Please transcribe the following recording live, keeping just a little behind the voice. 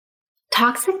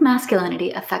Toxic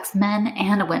masculinity affects men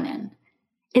and women.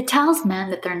 It tells men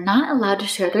that they're not allowed to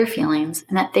share their feelings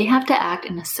and that they have to act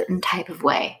in a certain type of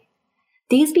way.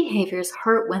 These behaviors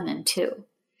hurt women too.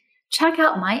 Check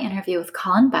out my interview with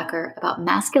Colin Becker about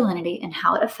masculinity and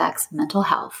how it affects mental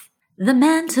health. The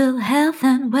Mental Health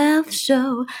and Wealth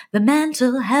Show, the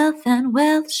Mental Health and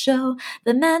Wealth Show,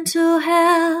 the Mental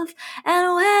Health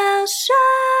and Wealth Show.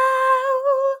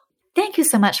 Thank you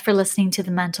so much for listening to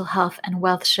the Mental Health and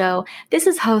Wealth Show. This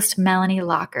is host Melanie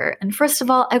Locker. And first of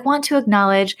all, I want to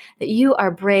acknowledge that you are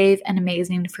brave and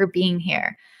amazing for being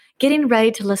here. Getting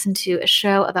ready to listen to a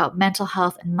show about mental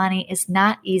health and money is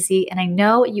not easy, and I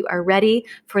know you are ready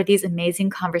for these amazing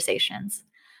conversations.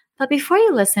 But before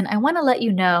you listen, I want to let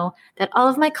you know that all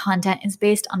of my content is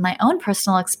based on my own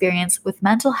personal experience with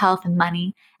mental health and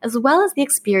money, as well as the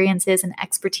experiences and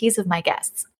expertise of my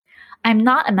guests. I'm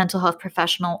not a mental health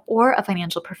professional or a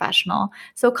financial professional,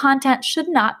 so content should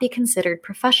not be considered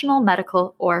professional,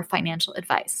 medical, or financial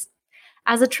advice.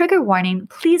 As a trigger warning,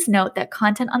 please note that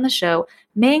content on the show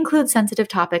may include sensitive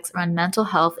topics around mental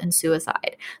health and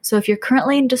suicide. So if you're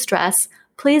currently in distress,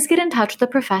 please get in touch with a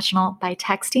professional by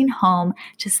texting HOME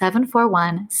to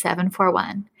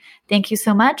 741-741. Thank you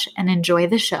so much and enjoy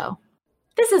the show.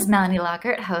 This is Melanie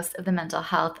Lockhart, host of the Mental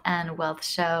Health and Wealth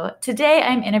Show. Today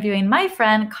I'm interviewing my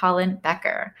friend Colin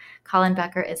Becker. Colin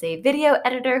Becker is a video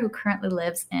editor who currently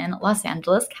lives in Los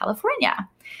Angeles, California.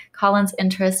 Colin's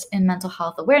interest in mental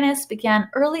health awareness began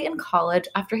early in college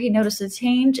after he noticed a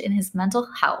change in his mental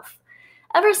health.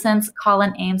 Ever since,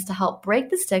 Colin aims to help break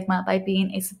the stigma by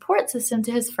being a support system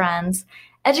to his friends,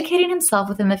 educating himself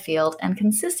within the field, and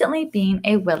consistently being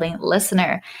a willing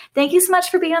listener. Thank you so much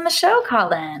for being on the show,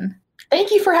 Colin.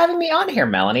 Thank you for having me on here,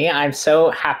 Melanie. I'm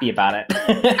so happy about it.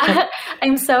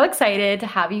 I'm so excited to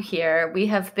have you here. We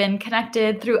have been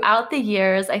connected throughout the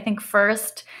years. I think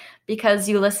first because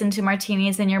you listen to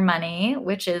Martinis and Your Money,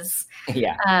 which is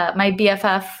my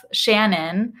BFF,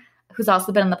 Shannon, who's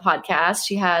also been on the podcast.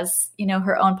 She has,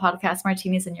 her own podcast,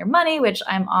 Martinis and Your Money, which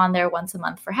I'm on there once a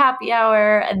month for happy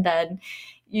hour. And then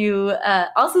you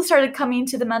also started coming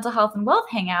to the Mental Health and Wealth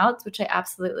Hangouts, which I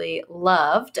absolutely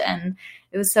loved. And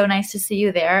it was so nice to see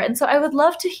you there. And so I would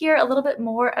love to hear a little bit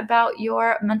more about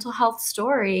your mental health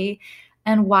story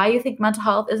and why you think mental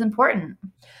health is important.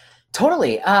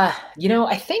 Totally. I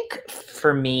think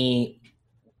for me,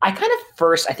 I kind of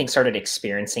first, started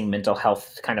experiencing mental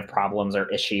health kind of problems or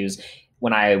issues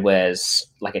when I was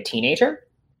like a teenager.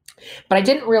 But I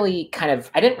didn't really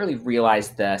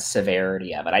realize the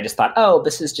severity of it. I just thought, oh,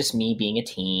 this is just me being a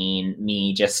teen,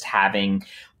 me just having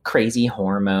crazy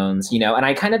hormones, and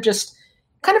I kind of just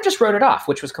wrote it off,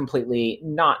 which was completely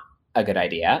not a good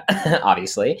idea,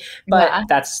 obviously. But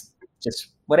that's just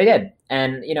what I did.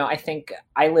 And, I think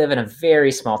I live in a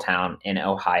very small town in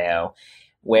Ohio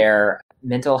where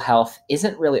mental health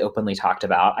isn't really openly talked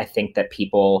about. I think that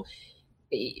people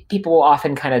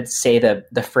often kind of say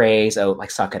the phrase, oh,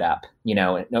 like, suck it up.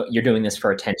 No, you're doing this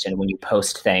for attention when you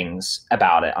post things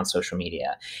about it on social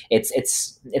media.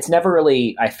 It's never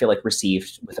really, I feel like,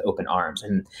 received with open arms.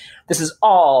 And this is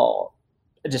all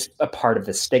just a part of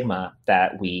the stigma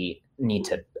that we need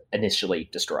to initially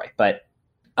destroy. But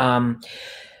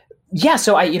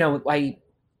so I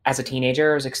as a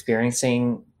teenager, I was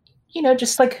experiencing,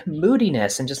 just like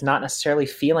moodiness and just not necessarily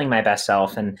feeling my best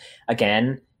self. And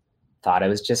again, thought it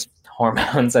was just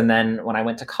hormones. And then when I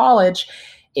went to college,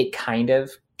 it kind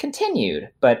of continued,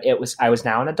 but I was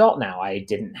now an adult now. I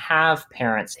didn't have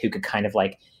parents who could kind of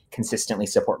like consistently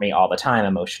support me all the time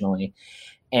emotionally.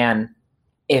 And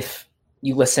if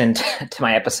you listened to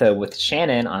my episode with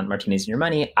Shannon on Martinis and Your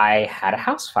Money, I had a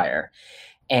house fire.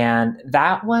 And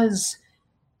that was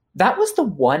the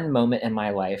one moment in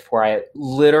my life where I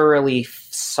literally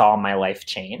saw my life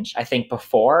change. I think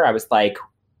before I was like,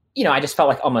 I just felt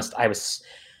like almost I was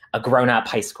a grown-up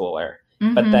high schooler.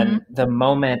 Mm-hmm. But then the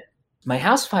moment my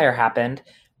house fire happened,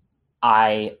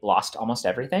 I lost almost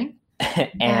everything.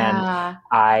 And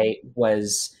I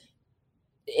was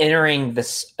entering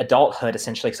this adulthood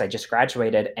essentially because I just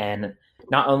graduated. And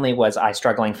not only was I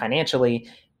struggling financially,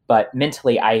 but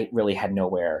mentally I really had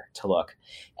nowhere to look.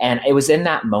 And it was in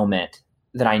that moment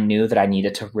that I knew that I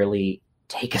needed to really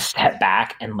take a step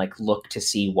back and like look to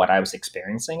see what I was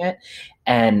experiencing it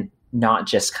and not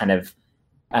just kind of,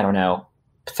 I don't know,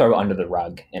 throw under the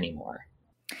rug anymore.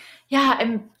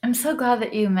 Yeah, I'm so glad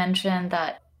that you mentioned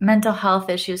that mental health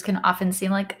issues can often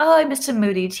seem like, oh, I'm just a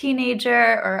moody teenager,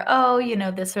 or, oh,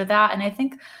 this or that. And I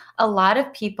think a lot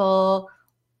of people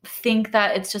think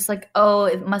that it's just like, oh,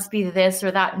 it must be this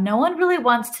or that. No one really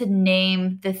wants to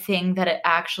name the thing that it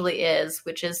actually is,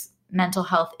 which is mental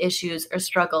health issues or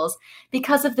struggles,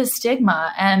 because of the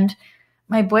stigma. And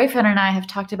my boyfriend and I have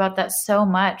talked about that so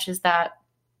much, is that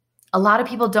a lot of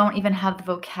people don't even have the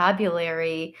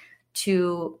vocabulary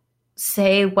to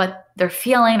say what they're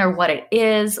feeling or what it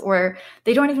is, or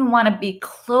they don't even want to be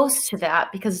close to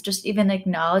that, because just even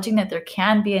acknowledging that there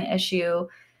can be an issue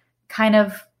kind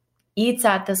of eats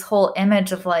at this whole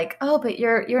image of like, oh, but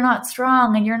you're not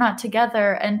strong and you're not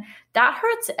together. And that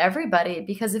hurts everybody,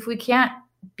 because if we can't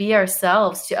be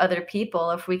ourselves to other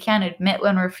people, if we can't admit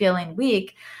when we're feeling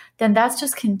weak, then that's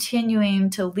just continuing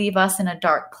to leave us in a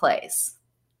dark place.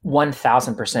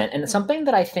 1000%. And it's something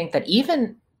that I think that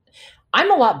even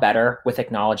I'm a lot better with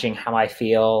acknowledging how I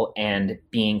feel and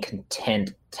being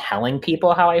content telling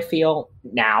people how I feel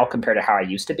now compared to how I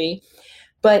used to be.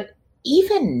 But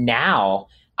even now,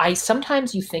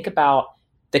 sometimes you think about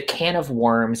the can of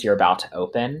worms you're about to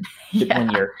open when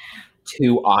you're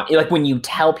too on, like when you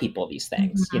tell people these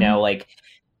things, like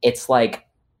it's like,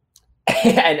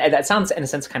 and that sounds in a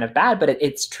sense kind of bad, but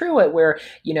it's true where,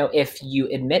 if you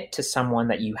admit to someone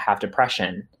that you have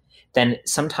depression, then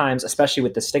sometimes, especially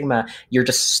with the stigma, you're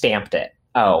just stamped it.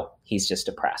 Oh, he's just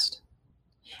depressed.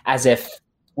 As if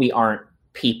we aren't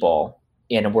people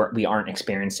and we aren't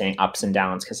experiencing ups and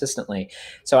downs consistently.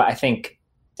 So I think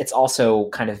it's also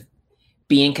kind of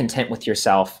being content with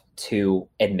yourself to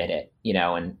admit it,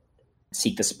 and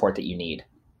seek the support that you need,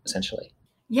 essentially.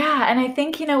 Yeah. And I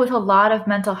think, with a lot of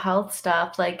mental health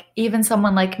stuff, like even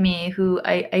someone like me who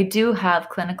I do have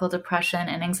clinical depression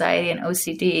and anxiety and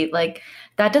OCD, like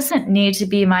that doesn't need to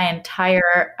be my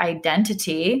entire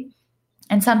identity.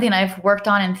 And something I've worked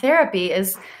on in therapy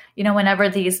is, whenever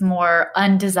these more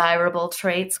undesirable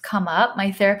traits come up,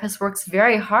 my therapist works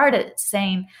very hard at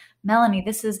saying, Melanie,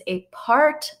 this is a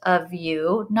part of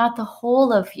you, not the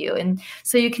whole of you. And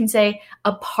so you can say,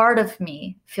 a part of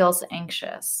me feels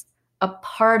anxious. A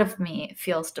part of me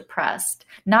feels depressed,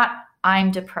 not I'm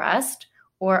depressed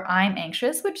or I'm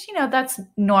anxious, which, that's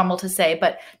normal to say,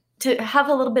 but to have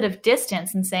a little bit of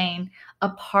distance and saying a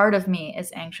part of me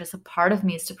is anxious, a part of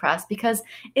me is depressed, because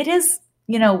it is,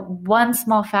 one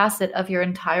small facet of your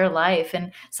entire life.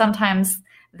 And sometimes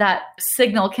that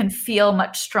signal can feel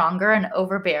much stronger and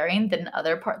overbearing than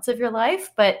other parts of your life,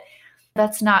 but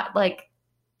that's not like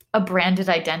a branded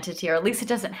identity, or at least it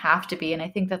doesn't have to be. And I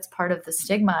think that's part of the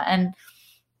stigma. And,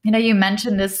 you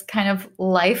mentioned this kind of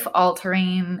life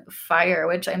altering fire,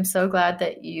 which I'm so glad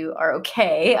that you are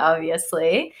okay,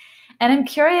 obviously. And I'm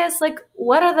curious, like,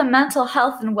 what are the mental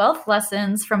health and wealth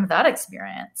lessons from that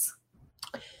experience?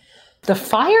 The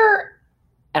fire,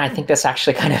 and I think this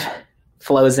actually kind of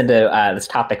flows into this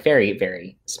topic very,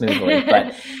 very smoothly,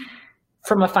 but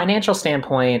from a financial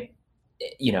standpoint,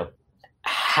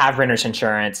 have renter's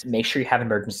insurance, make sure you have an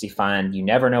emergency fund. You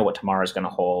never know what tomorrow is going to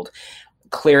hold.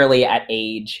 Clearly at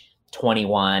age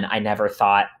 21, I never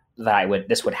thought that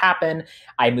this would happen.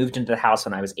 I moved into the house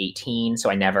when I was 18,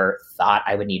 so I never thought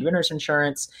I would need renter's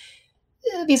insurance.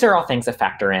 These are all things that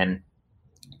factor in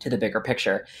to the bigger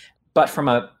picture. But from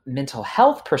a mental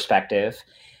health perspective,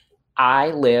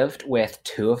 I lived with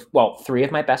three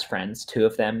of my best friends, two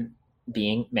of them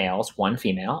being males, one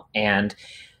female. And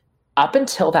up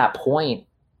until that point,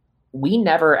 we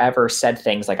never ever said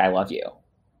things like, I love you.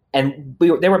 And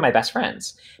they were my best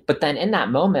friends. But then in that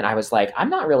moment, I was like, I'm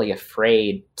not really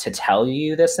afraid to tell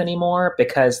you this anymore,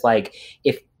 because like,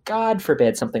 if God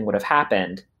forbid something would have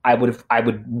happened, I would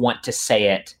want to say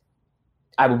it.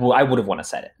 I would have wanted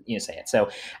to say it. So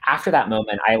after that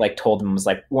moment, I like told them, I was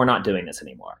like, we're not doing this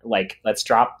anymore. Like, let's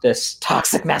drop this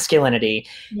toxic masculinity.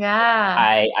 Yeah.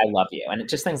 I love you. And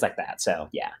just things like that. So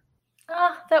yeah.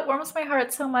 Oh, that warms my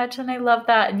heart so much. And I love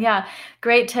that. And yeah,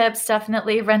 great tips.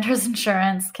 Definitely renter's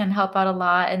insurance can help out a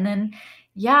lot. And then,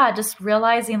 yeah, just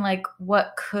realizing like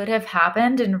what could have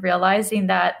happened, and realizing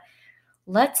that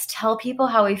let's tell people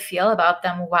how we feel about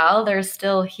them while they're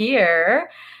still here,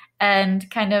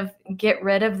 and kind of get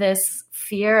rid of this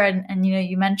fear. And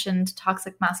you mentioned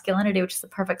toxic masculinity, which is the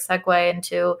perfect segue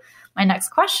into my next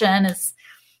question is,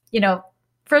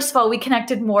 first of all, we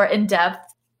connected more in depth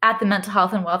at the Mental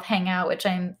Health and Wealth Hangout, which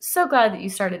I'm so glad that you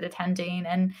started attending.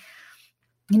 And,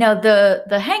 the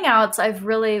hangouts, I've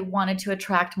really wanted to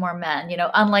attract more men,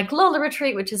 unlike Lola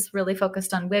Retreat, which is really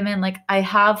focused on women. Like, I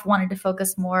have wanted to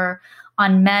focus more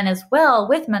on men as well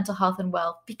with mental health and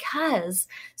wealth, because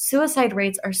suicide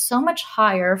rates are so much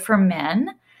higher for men.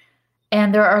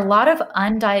 And there are a lot of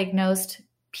undiagnosed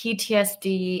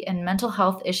PTSD and mental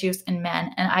health issues in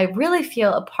men. And I really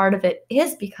feel a part of it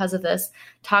is because of this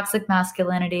toxic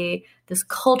masculinity, this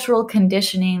cultural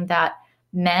conditioning that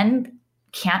men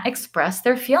can't express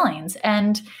their feelings.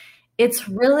 And it's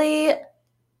really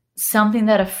something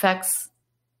that affects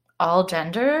all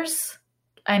genders.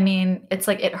 I mean, it's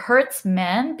like it hurts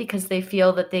men because they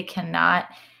feel that they cannot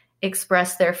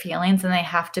express their feelings and they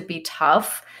have to be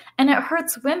tough. And it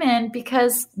hurts women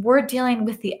because we're dealing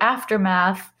with the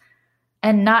aftermath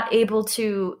and not able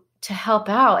to help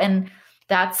out. And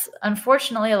that's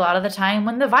unfortunately a lot of the time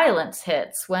when the violence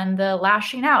hits, when the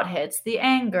lashing out hits, the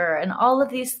anger, and all of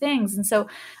these things. And so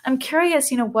I'm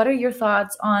curious, what are your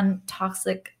thoughts on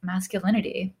toxic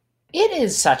masculinity? It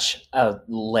is such a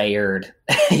layered,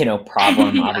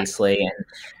 problem, Yeah. obviously.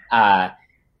 And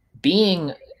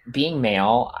being being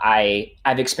male,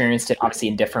 I've experienced it obviously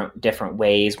in different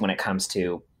ways when it comes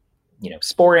to,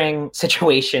 sporting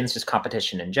situations, just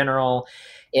competition in general.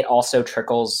 It also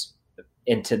trickles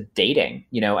into dating.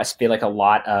 I feel like a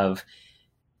lot of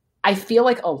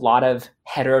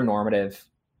heteronormative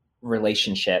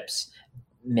relationships,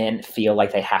 men feel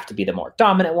like they have to be the more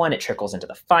dominant one. It trickles into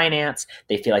the finance.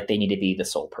 They feel like they need to be the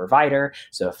sole provider.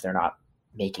 So if they're not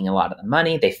making a lot of the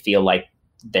money, they feel like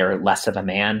they're less of a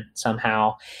man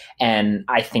somehow. And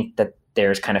I think that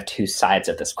there's kind of two sides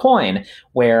of this coin,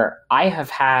 where I have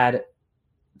had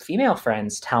female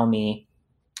friends tell me,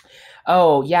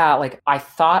 oh yeah, like I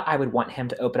thought I would want him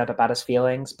to open up about his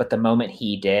feelings, but the moment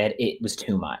he did, it was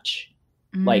too much.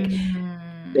 Like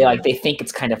Mm, they think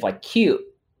it's kind of like cute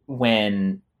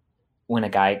when a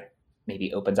guy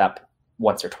maybe opens up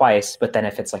once or twice, but then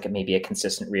if it's like maybe a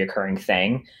consistent reoccurring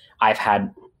thing, I've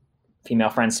had female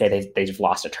friends say they've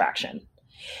lost attraction.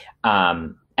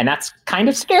 And that's kind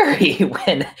of scary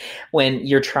when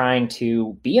you're trying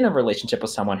to be in a relationship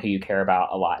with someone who you care about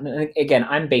a lot. And again,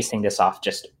 I'm basing this off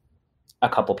just a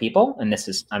couple people, and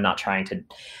I'm not trying to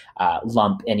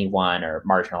lump anyone or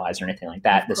marginalize or anything like of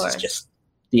that. This is course. just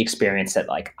the experience that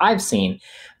like I've seen.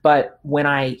 But when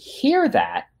I hear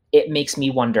that, it makes me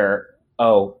wonder,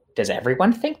 oh, does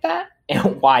everyone think that?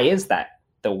 And why is that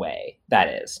the way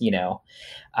that is?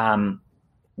 Um,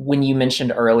 when you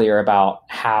mentioned earlier about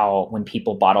how when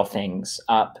people bottle things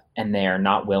up and they're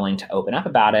not willing to open up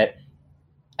about it,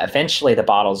 eventually the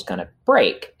bottle's going to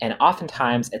break. And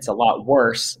oftentimes it's a lot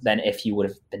worse than if you would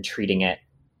have been treating it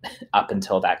up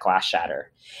until that glass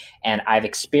shatter. And I've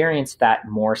experienced that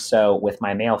more so with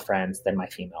my male friends than my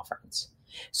female friends.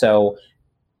 So,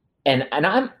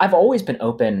 I've always been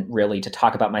open really to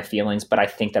talk about my feelings, but I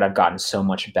think that I've gotten so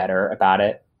much better about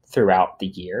it throughout the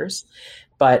years.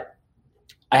 But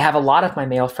I have a lot of my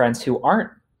male friends who aren't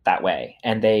that way,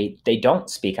 and they don't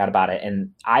speak out about it.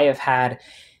 And I have had,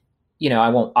 I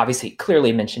won't obviously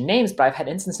clearly mention names, but I've had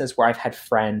instances where I've had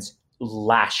friends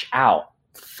lash out,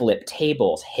 flip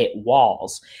tables, hit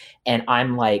walls. And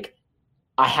I'm like,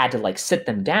 I had to like sit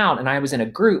them down. And I was in a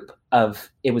group of,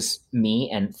 it was me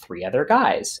and three other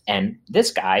guys, and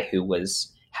this guy who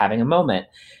was having a moment.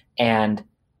 And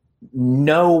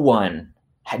no one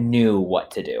knew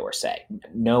what to do or say.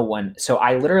 No one. So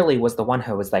I literally was the one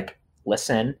who was like,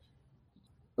 listen,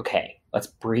 okay, let's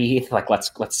breathe. Like, let's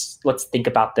think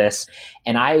about this.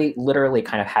 And I literally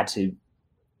kind of had to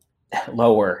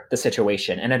lower the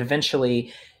situation. And then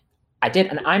eventually I did.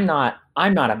 And I'm not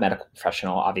a medical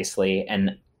professional, obviously.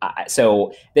 And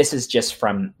so this is just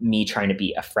from me trying to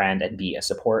be a friend and be a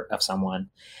support of someone.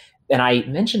 And I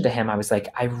mentioned to him, I was like,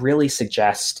 I really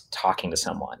suggest talking to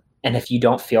someone. And if you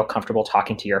don't feel comfortable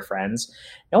talking to your friends,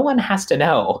 no one has to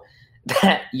know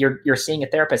that you're seeing a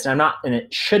therapist. And I'm not, and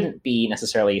it shouldn't be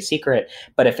necessarily a secret,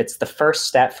 but if it's the first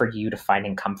step for you to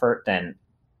finding comfort, then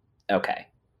okay,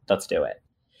 let's do it.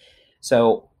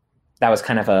 So that was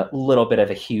kind of a little bit of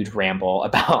a huge ramble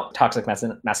about toxic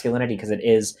masculinity, because it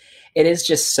is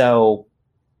just so,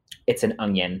 it's an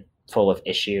onion full of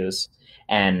issues,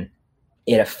 and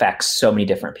it affects so many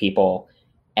different people,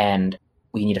 and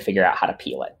we need to figure out how to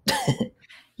peel it.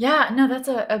 Yeah, no, that's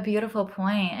a beautiful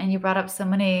point. And you brought up so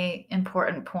many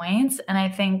important points. And I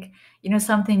think,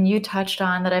 something you touched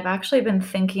on that I've actually been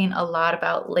thinking a lot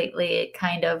about lately,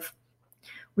 kind of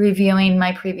reviewing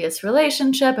my previous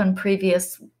relationship and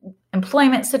previous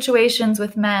employment situations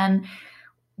with men,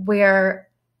 where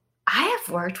I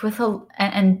have worked with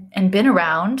and been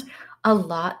around a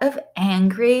lot of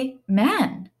angry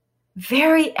men,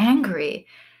 very angry.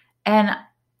 And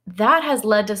that has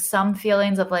led to some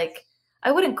feelings of like,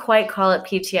 I wouldn't quite call it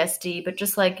PTSD, but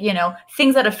just like,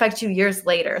 things that affect you years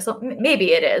later. So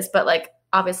maybe it is, but like,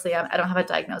 obviously I don't have a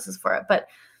diagnosis for it, but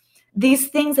these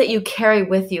things that you carry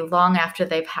with you long after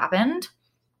they've happened.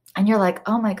 And you're like,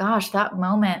 oh my gosh, that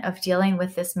moment of dealing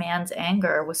with this man's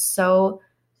anger was so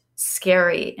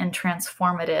scary and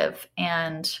transformative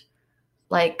and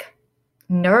like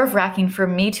nerve wracking for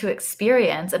me to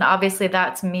experience. And obviously,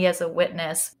 that's me as a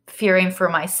witness fearing for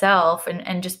myself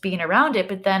and just being around it.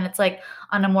 But then it's like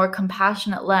on a more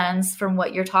compassionate lens from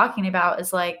what you're talking about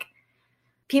is like,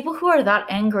 people who are that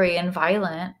angry and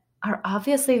violent are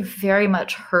obviously very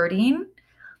much hurting.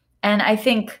 And I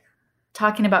think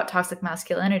talking about toxic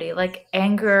masculinity, like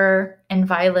anger and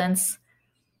violence,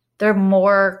 they're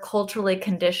more culturally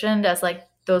conditioned as like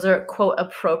those are quote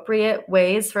appropriate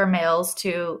ways for males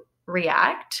to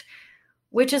react,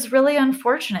 which is really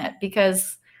unfortunate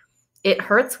because it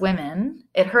hurts women,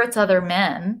 it hurts other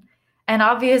men, and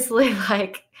obviously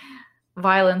like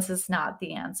violence is not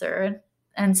the answer.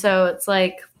 And so it's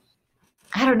like,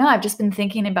 I don't know, I've just been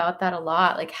thinking about that a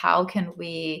lot. Like, how can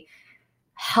we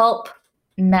help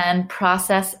men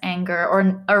process anger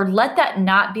or let that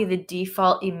not be the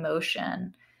default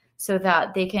emotion so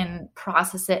that they can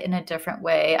process it in a different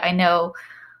way? I know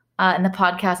in the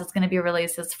podcast that's going to be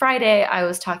released this Friday, I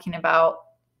was talking about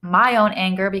my own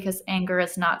anger because anger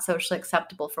is not socially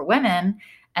acceptable for women,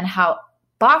 and how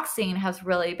boxing has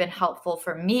really been helpful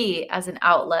for me as an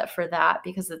outlet for that,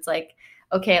 because it's like,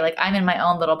 okay, like I'm in my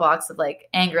own little box of like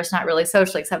anger is not really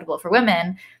socially acceptable for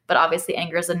women, but obviously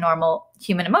anger is a normal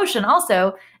human emotion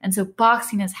also. And so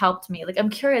boxing has helped me. Like, I'm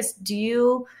curious, do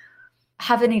you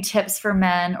have any tips for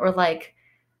men or like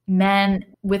men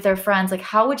with their friends? Like,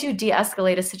 how would you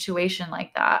de-escalate a situation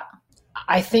like that?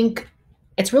 I think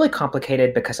it's really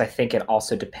complicated because I think it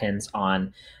also depends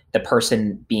on the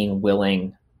person being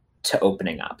willing to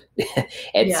opening up. It's,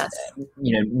 Yes.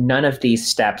 None of these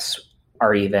steps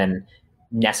are even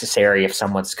necessary if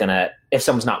someone's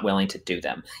not willing to do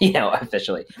them,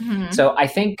 officially. Mm-hmm. So I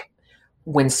think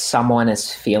when someone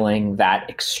is feeling that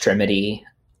extremity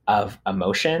of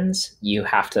emotions, you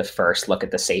have to first look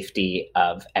at the safety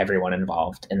of everyone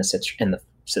involved in the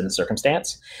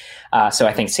circumstance. So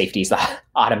I think safety is the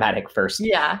automatic first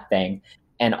thing.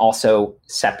 And also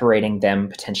separating them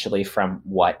potentially from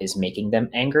what is making them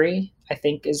angry, I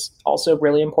think is also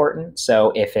really important.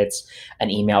 So if it's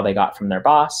an email they got from their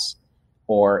boss,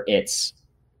 or it's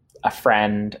a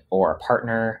friend or a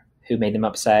partner who made them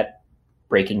upset,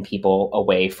 breaking people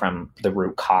away from the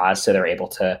root cause so they're able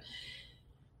to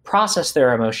process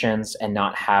their emotions and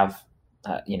not have,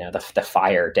 the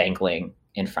fire dangling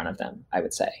in front of them, I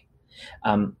would say.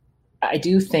 I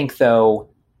do think, though,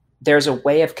 there's a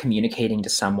way of communicating to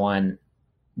someone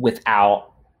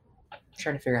without, I'm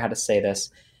trying to figure out how to say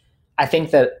this. I think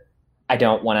that I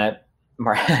don't want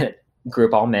to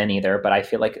group all men either, but I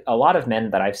feel like a lot of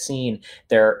men that I've seen,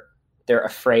 they're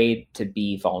afraid to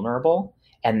be vulnerable,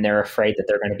 and they're afraid that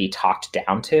they're going to be talked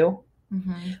down to.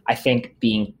 Mm-hmm. I think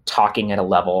talking at a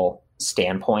level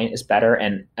standpoint is better,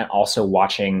 and also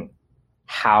watching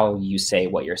how you say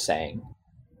what you're saying.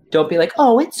 Don't be like,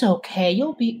 oh, it's okay,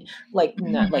 you'll be like,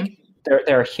 no, Mm-hmm. like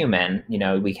they're a human,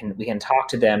 we can talk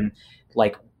to them.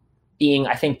 Like,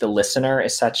 I think the listener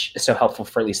is so helpful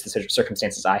for at least the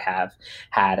circumstances I have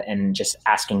had, and just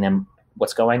asking them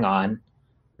what's going on,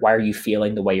 why are you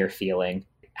feeling the way you're feeling,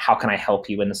 how can I help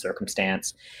you in the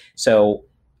circumstance. So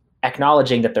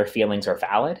acknowledging that their feelings are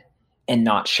valid and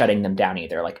not shutting them down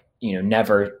either. Like,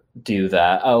 never do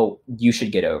oh, you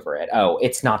should get over it. Oh,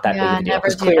 it's not that big of a deal.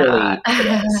 Because clearly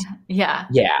it is. Yeah.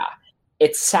 Yeah.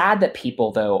 It's sad that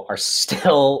people, though, are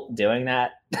still doing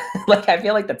that. Like, I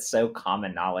feel like that's so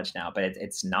common knowledge now, but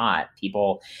it's not.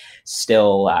 People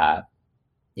still, I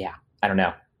don't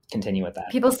know, continue with that.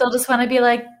 People still just want to be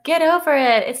like, get over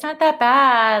it. It's not that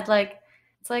bad. Like,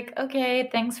 it's like, okay,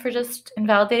 thanks for just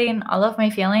invalidating all of my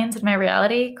feelings and my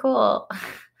reality. Cool.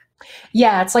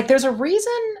 Yeah, it's like there's a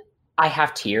reason I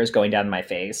have tears going down my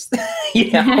face,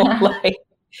 like,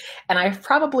 and I've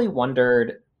probably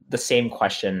wondered the same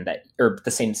question or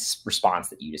the same response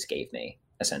that you just gave me,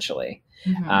 essentially.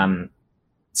 Mm-hmm.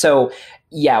 So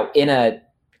yeah, in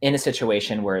a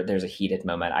situation where there's a heated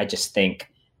moment, I just think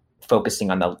focusing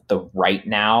on the right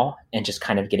now and just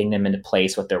kind of getting them into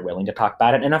place what they're willing to talk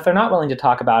about it. And if they're not willing to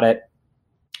talk about it,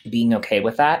 being okay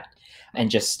with that and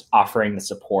just offering the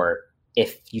support.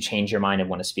 If you change your mind and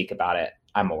want to speak about it,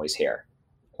 I'm always here.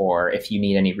 Or if you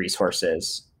need any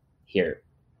resources, here.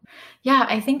 Yeah,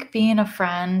 I think being a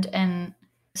friend and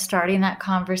starting that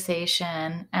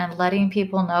conversation and letting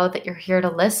people know that you're here to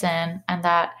listen and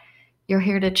that you're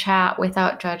here to chat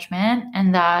without judgment,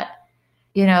 and that,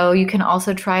 you can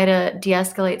also try to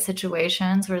de-escalate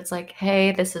situations where it's like,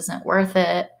 hey, this isn't worth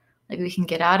it. Like, we can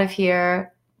get out of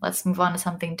here. Let's move on to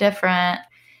something different.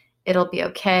 It'll be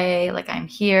okay. Like, I'm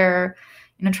here.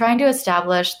 Trying to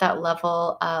establish that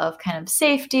level of kind of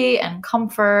safety and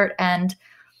comfort. And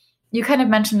you kind of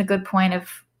mentioned a good point of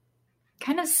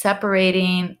kind of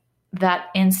separating that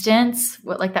instance,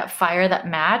 like that fire, that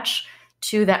match,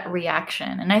 to that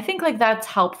reaction. And I think like that's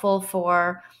helpful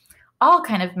for all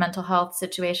kind of mental health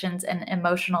situations and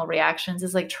emotional reactions,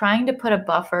 is like trying to put a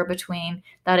buffer between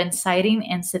that inciting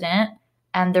incident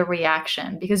and the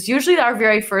reaction, because usually our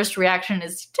very first reaction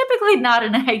is typically not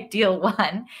an ideal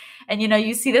one. And,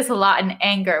 you see this a lot in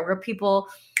anger, where people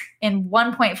in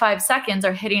 1.5 seconds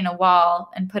are hitting a wall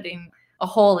and putting a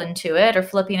hole into it, or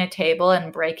flipping a table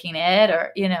and breaking it,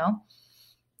 or,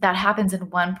 that happens in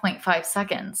 1.5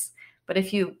 seconds. But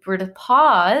if you were to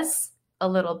pause a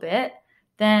little bit,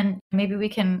 then maybe we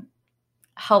can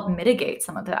help mitigate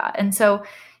some of that. And so,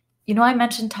 I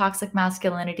mentioned toxic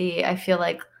masculinity, I feel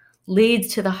like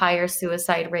leads to the higher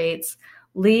suicide rates,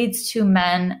 leads to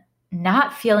men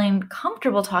not feeling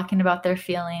comfortable talking about their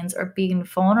feelings or being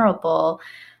vulnerable.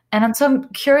 And I'm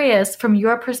curious, from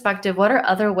your perspective, what are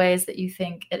other ways that you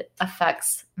think it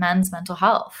affects men's mental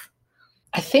health?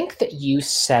 I think that you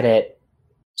said it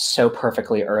so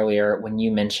perfectly earlier when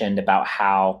you mentioned about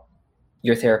how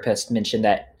your therapist mentioned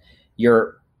that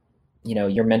your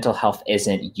mental health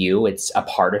isn't you, it's a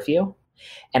part of you.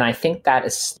 And I think that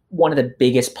is one of the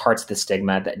biggest parts of the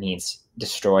stigma that needs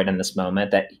destroyed in this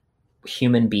moment, that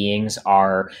human beings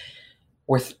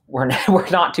we're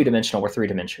not two-dimensional, we're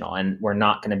three-dimensional, and we're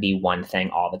not going to be one thing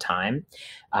all the time.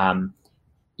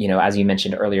 As you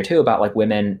mentioned earlier too, about like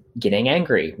women getting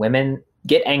angry. Women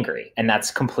get angry, and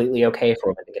that's completely okay for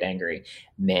women to get angry.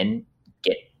 Men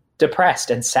get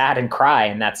depressed and sad and cry,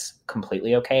 and that's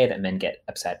completely okay that men get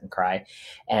upset and cry.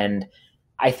 And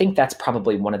I think that's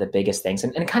probably one of the biggest things.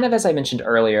 And kind of as I mentioned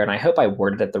earlier, and I hope I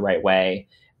worded it the right way,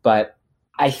 but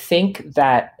I think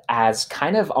that as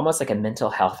kind of almost like a mental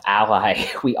health ally,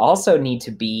 we also need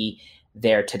to be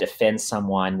there to defend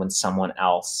someone when someone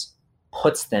else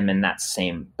puts them in that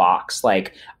same box.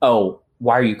 Like, oh,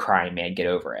 why are you crying, man? Get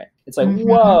over it. It's like,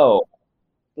 whoa,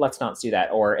 let's not do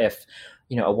that. Or if,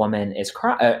 a woman is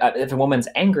if a woman's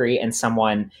angry and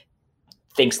someone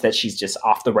thinks that she's just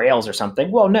off the rails or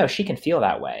something, well, no, she can feel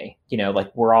that way.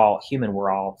 Like, we're all human,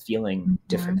 we're all feeling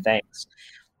different things.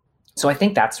 So I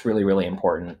think that's really, really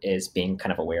important, is being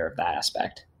kind of aware of that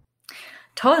aspect.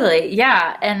 Totally.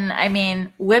 Yeah. And I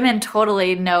mean, women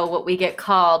totally know what we get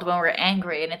called when we're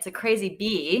angry, and it's a crazy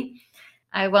B.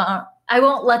 I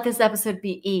won't let this episode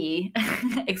be E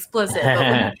explicit,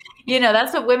 but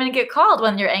that's what women get called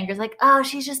when you're angry. It's like, oh,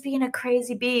 she's just being a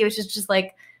crazy bee, which is just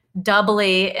like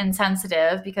doubly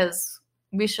insensitive, because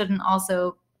we shouldn't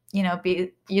also,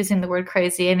 be using the word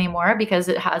crazy anymore, because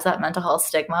it has that mental health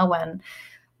stigma, when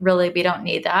really we don't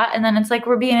need that. And then it's like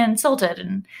we're being insulted.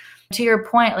 And to your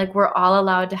point, like, we're all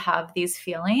allowed to have these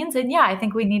feelings. And yeah, I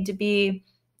think we need to be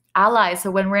allies.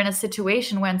 So when we're in a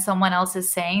situation when someone else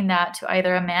is saying that to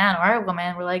either a man or a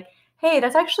woman, we're like, hey,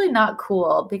 that's actually not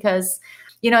cool. Because,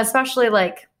 especially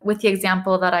like with the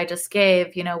example that I just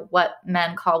gave, what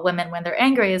men call women when they're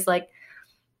angry is like,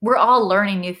 we're all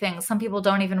learning new things. Some people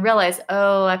don't even realize,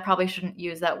 oh, I probably shouldn't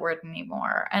use that word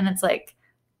anymore. And it's like,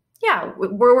 yeah,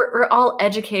 we're all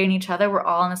educating each other. We're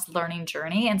all on this learning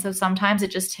journey. And so sometimes it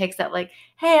just takes that, like,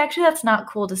 hey, actually, that's not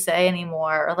cool to say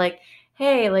anymore. Or like,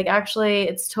 hey, like, actually,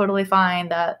 it's totally fine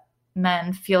that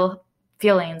men feel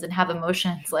feelings and have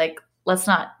emotions. Like, let's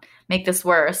not make this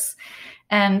worse.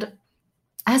 And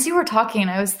as you were talking,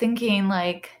 I was thinking,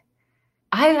 like,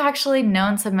 I've actually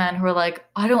known some men who are like,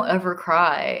 I don't ever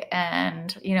cry.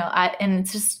 And, and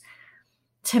it's just,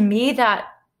 to me, that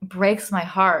breaks my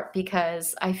heart,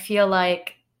 because I feel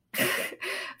like,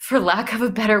 for lack of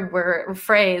a better word or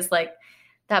phrase, like,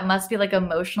 that must be like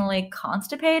emotionally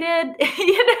constipated.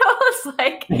 It's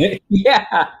like,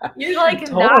 yeah, you're like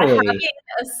totally not having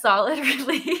a solid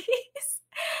release.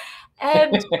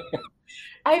 And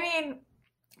I mean,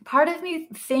 part of me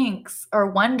thinks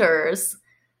or wonders,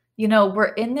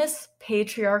 we're in this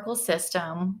patriarchal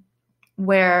system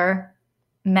where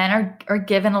men are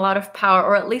given a lot of power,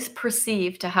 or at least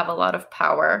perceived to have a lot of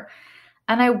power.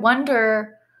 And I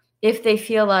wonder if they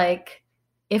feel like,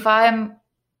 if I'm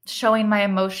showing my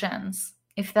emotions,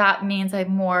 if that means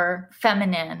I'm more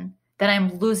feminine, then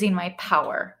I'm losing my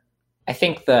power. I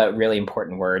think the really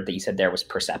important word that you said there was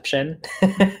perception,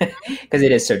 because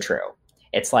it is so true.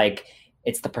 It's like,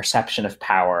 it's the perception of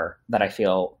power that I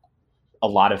feel a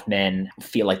lot of men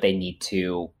feel like they need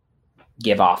to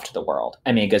give off to the world.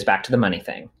 I mean, it goes back to the money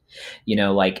thing.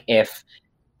 Like,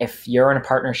 if you're in a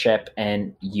partnership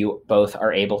and you both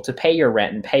are able to pay your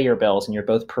rent and pay your bills and you're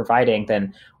both providing,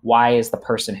 then why is the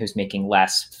person who's making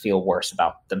less feel worse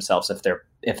about themselves if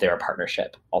they're a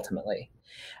partnership ultimately?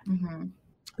 Mm-hmm.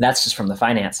 That's just from the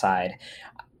finance side.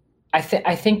 I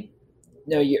think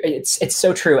no, it's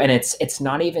so true. And it's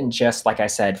not even just, like I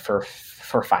said, for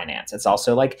finance. It's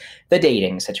also like the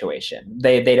dating situation.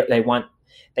 They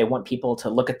want people to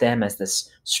look at them as this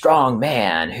strong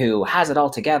man who has it all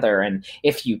together. And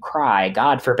if you cry,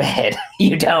 God forbid,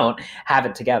 you don't have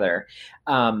it together.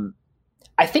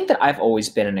 I I think that I've always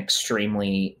been an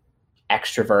extremely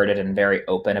extroverted and very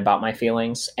open about my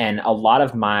feelings. And a lot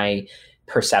of my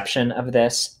perception of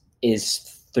this is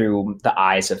through the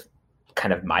eyes of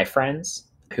kind of my friends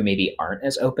who maybe aren't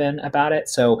as open about it.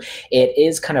 So it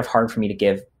is kind of hard for me to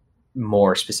give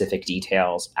more specific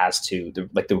details as to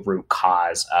the root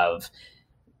cause of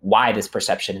why this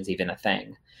perception is even a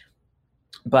thing.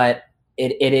 But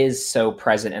it is so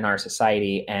present in our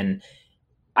society. And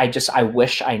I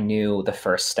wish I knew the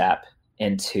first step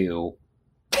into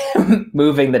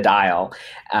moving the dial,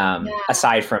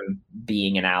 aside from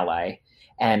being an ally.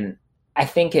 And I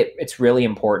think it's really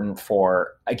important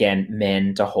for, again,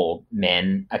 men to hold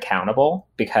men accountable,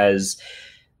 because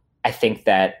I think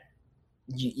that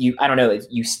I don't know,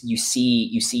 you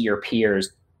see your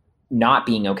peers not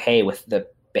being okay with the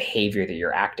behavior that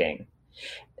you're acting.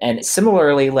 And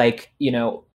similarly, like,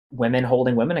 women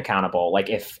holding women accountable. Like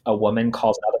if a woman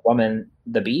calls another woman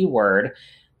the B word,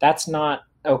 that's not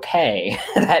okay.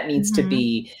 That needs to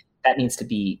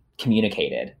be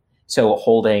communicated. So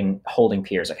holding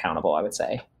peers accountable, I would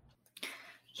say.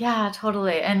 Yeah,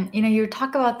 totally. And, you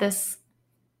talk about this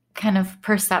kind of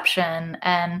perception,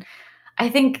 and I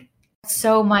think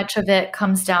so much of it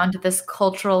comes down to this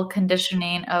cultural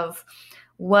conditioning of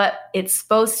what it's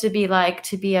supposed to be like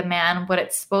to be a man, what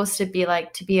it's supposed to be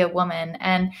like to be a woman.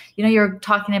 And, you're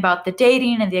talking about the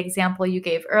dating, and the example you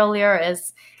gave earlier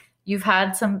is you've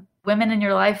had some women in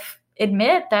your life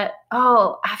admit that,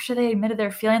 oh, after they admitted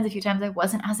their feelings a few times, I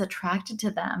wasn't as attracted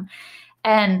to them.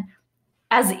 And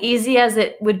as easy as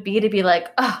it would be to be like,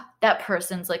 oh, that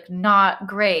person's like not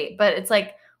great. But it's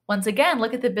like, once again,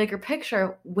 look at the bigger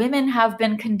picture. Women have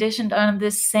been conditioned on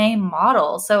this same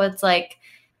model. So it's like,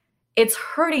 it's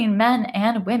hurting men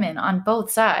and women on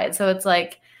both sides. So it's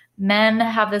like men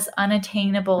have this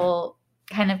unattainable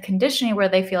kind of conditioning where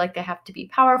they feel like they have to be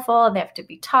powerful, they have to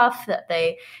be tough, that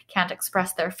they can't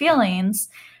express their feelings.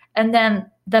 And then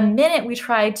the minute we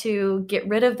try to get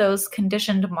rid of those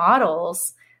conditioned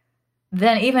models,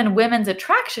 then even women's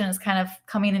attraction is kind of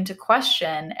coming into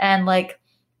question. And like,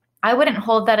 I wouldn't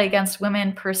hold that against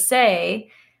women per se,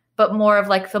 but more of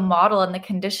like the model and the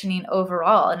conditioning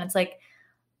overall. And it's like,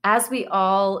 as we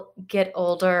all get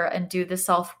older and do the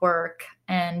self-work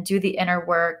and do the inner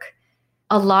work,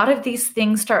 a lot of these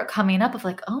things start coming up of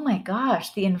like, oh my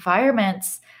gosh, the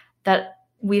environments that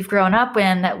we've grown up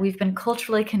in, that we've been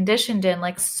culturally conditioned in,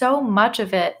 like so much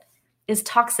of it is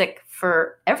toxic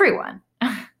for everyone.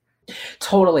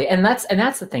 Totally. And that's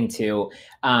the thing too.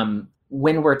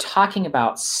 When we're talking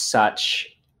about such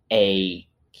a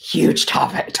huge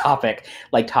topic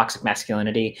like toxic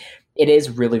masculinity, it is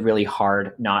really, really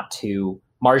hard not to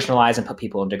marginalize and put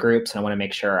people into groups. And I want to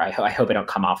make sure, I hope I don't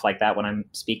come off like that when I'm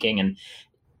speaking. And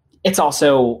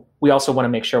we also want to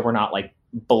make sure we're not like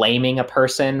blaming a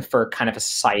person for kind of a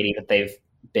society that they've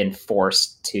been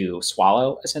forced to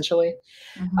swallow, essentially.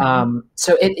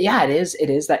 So it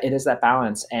is that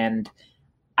balance. And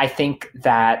I think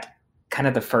that kind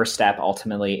of the first step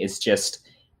ultimately is just,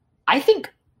 I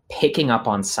think, picking up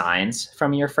on signs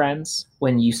from your friends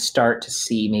when you start to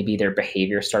see maybe their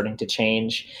behavior starting to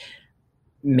change.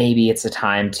 Maybe it's a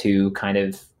time to kind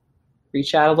of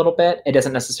reach out a little bit. It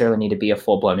doesn't necessarily need to be a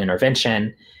full-blown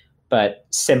intervention, but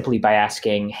simply by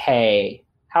asking, hey,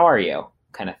 how are you,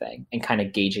 kind of thing, and kind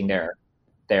of gauging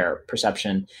their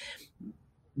perception.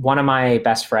 One of my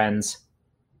best friends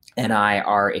and I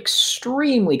are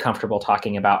extremely comfortable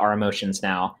talking about our emotions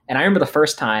now. And I remember the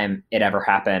first time it ever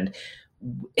happened,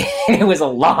 it was a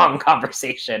long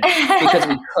conversation because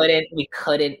we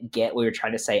couldn't get what we were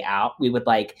trying to say out. We would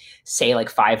like say like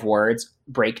 5 words,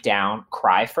 break down,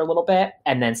 cry for a little bit,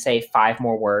 and then say 5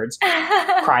 more words,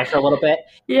 cry for a little bit.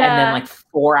 Yeah. And then like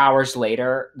 4 hours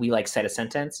later, we like said a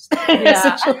sentence.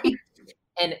 Essentially.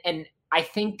 And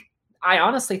I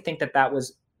honestly think that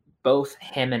was both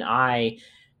him and I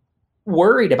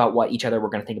worried about what each other were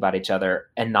going to think about each other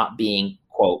and not being,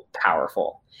 quote,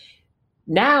 powerful.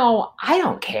 Now I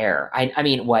don't care. I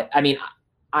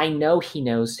know he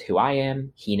knows who I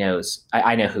am. He knows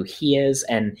I know who he is,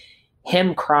 and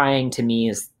him crying to me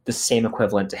is the same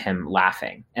equivalent to him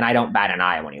laughing. And I don't bat an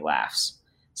eye when he laughs.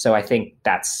 So I think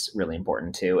that's really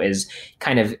important too, is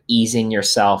kind of easing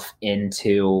yourself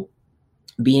into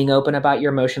being open about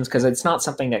your emotions, because it's not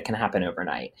something that can happen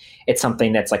overnight. It's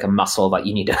something that's like a muscle that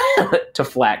you need to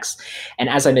flex. And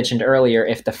as I mentioned earlier,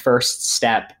 if the first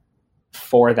step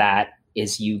for that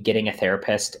is you getting a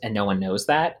therapist and no one knows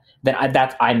that, then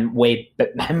I'm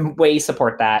way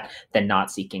support that than not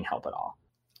seeking help at all.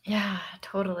 Yeah,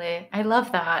 totally. I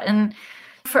love that. And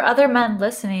for other men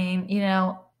listening,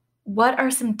 what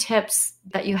are some tips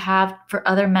that you have for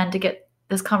other men to get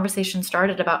this conversation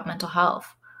started about mental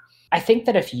health? I think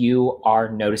that if you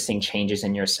are noticing changes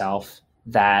in yourself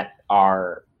that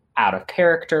are out of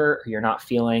character, or you're not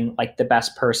feeling like the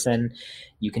best person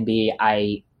you can be,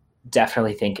 I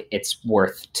definitely think it's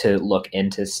worth to look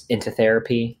into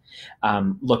therapy,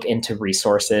 look into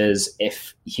resources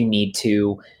if you need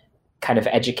to kind of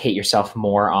educate yourself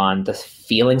more on the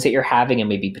feelings that you're having and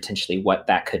maybe potentially what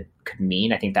that could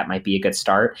mean. I think that might be a good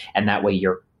start, and that way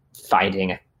you're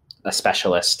finding a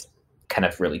specialist kind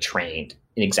of really trained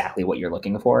in exactly what you're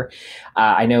looking for.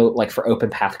 I know, like for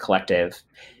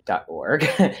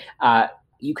openpathcollective.org,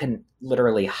 you can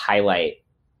literally highlight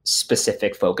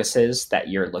specific focuses that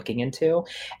you're looking into.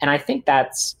 And I think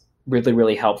that's really,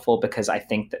 really helpful, because I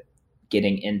think that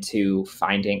getting into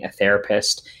finding a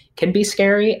therapist can be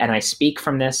scary. And I speak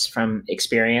from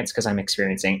experience, because I'm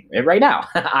experiencing it right now.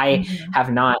 Mm-hmm.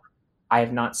 I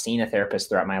have not seen a therapist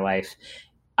throughout my life.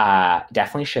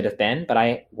 Definitely should have been, but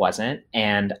I wasn't.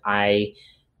 And I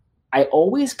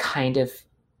always kind of,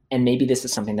 and maybe this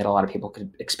is something that a lot of people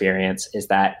could experience, is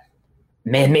that,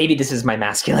 man, maybe this is my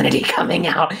masculinity coming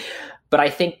out, but I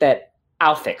think that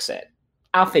I'll fix it.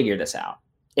 I'll figure this out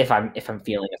if I'm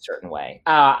feeling a certain way.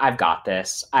 I've got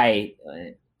this.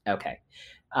 Okay.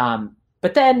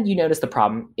 But then you notice the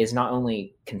problem is not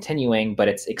only continuing, but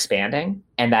it's expanding,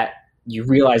 and that you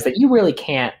realize that you really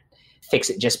can't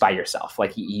fix it just by yourself.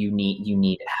 Like you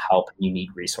need help, you need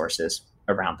resources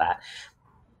around that.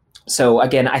 So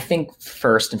again, I think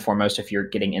first and foremost, if you're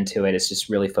getting into it, is just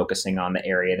really focusing on the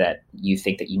area that you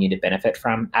think that you need to benefit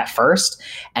from at first,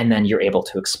 and then you're able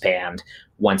to expand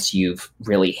once you've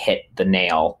really hit the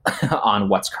nail on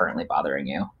what's currently bothering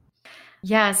you.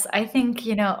 Yes, I think,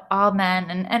 all men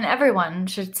and everyone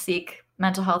should seek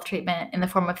mental health treatment in the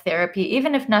form of therapy,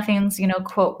 even if nothing's,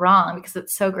 quote, wrong, because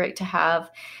it's so great to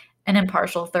have an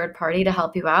impartial third party to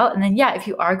help you out. And then, yeah, if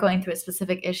you are going through a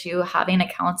specific issue, having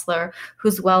a counselor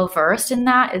who's well versed in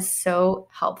that is so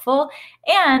helpful.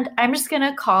 And I'm just going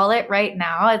to call it right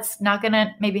now. It's not going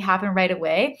to maybe happen right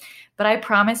away, but I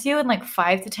promise you in like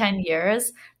 5 to 10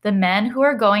 years, the men who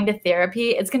are going to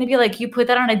therapy, it's going to be like you put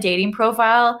that on a dating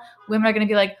profile. Women are going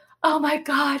to be like, oh my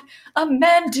God, a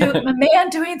man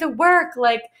doing the work.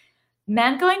 Like,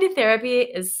 men going to therapy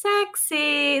is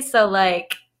sexy. So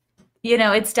like,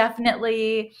 it's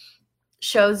definitely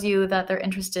shows you that they're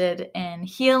interested in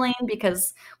healing,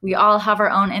 because we all have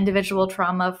our own individual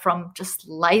trauma from just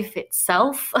life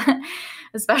itself,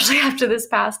 especially after this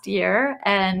past year.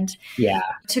 And Yeah,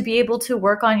 to be able to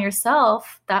work on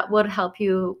yourself, that would help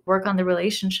you work on the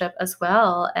relationship as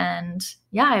well. And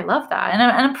yeah, I love that. And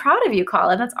I'm proud of you,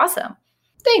 Colin. That's awesome.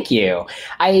 thank you.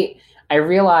 I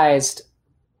realized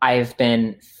I've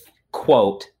been,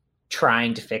 quote,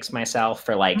 trying to fix myself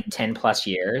for like 10 plus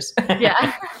years.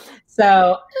 Yeah.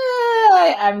 So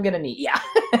I'm gonna need, yeah.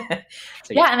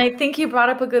 So Yeah, and I think you brought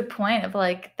up a good point of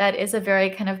like that is a very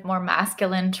kind of more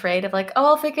masculine trait of like, oh,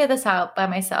 I'll figure this out by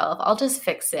myself. I'll just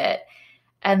fix it.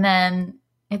 And then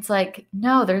it's like,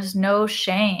 no, there's no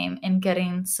shame in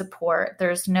getting support.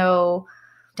 There's no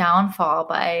downfall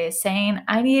by saying,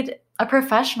 I need a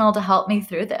professional to help me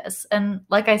through this. And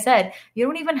like I said, you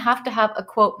don't even have to have a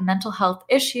quote mental health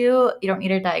issue. You don't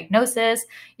need a diagnosis.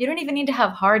 You don't even need to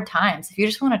have hard times. If you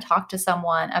just want to talk to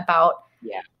someone about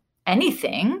yeah,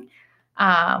 anything,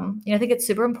 I think it's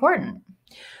super important.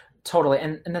 totally.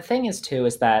 And the thing is too,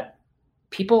 is that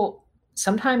people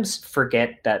sometimes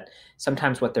forget that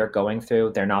sometimes what they're going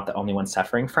through, they're not the only ones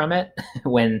suffering from it.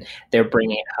 When they're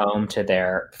bringing it home to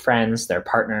their friends, their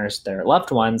partners, their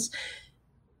loved ones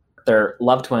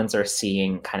are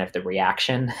seeing kind of the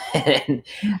reaction. and,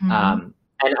 Mm-hmm.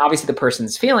 and obviously the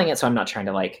person's feeling it. So I'm not trying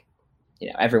to like,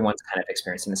 everyone's kind of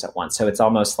experiencing this at once. So it's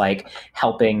almost like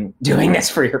doing this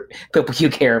for your people you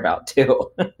care about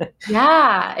too.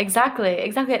 Yeah, exactly.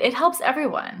 Exactly. It helps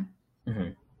everyone.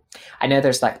 Mhm. I know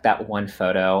there's like that one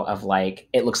photo of like,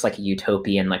 it looks like a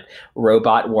utopian like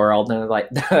robot world. And they're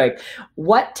like,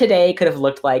 what today could have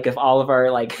looked like if all of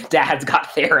our like dads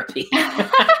got therapy?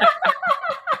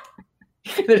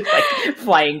 There's like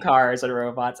flying cars and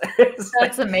robots.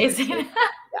 That's amazing.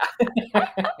 Yeah.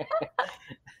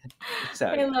 So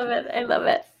I yeah. love it. I love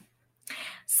it.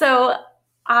 So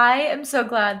I am so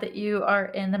glad that you are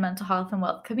in the mental health and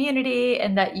wealth community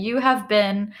and that you have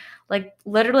been like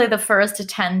literally the first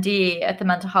attendee at the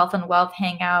mental health and wealth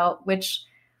hangout, which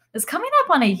is coming up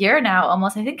on a year now,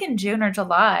 almost, I think in June or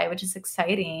July, which is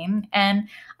exciting. And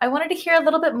I wanted to hear a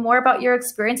little bit more about your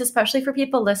experience, especially for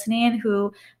people listening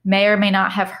who may or may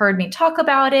not have heard me talk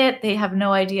about it. They have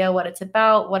no idea what it's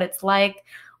about, what it's like.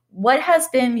 What has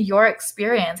been your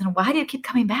experience and why do you keep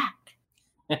coming back?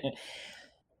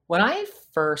 When I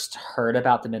first heard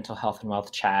about the mental health and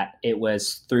wealth chat, it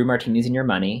was through Martinis and Your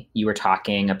Money. You were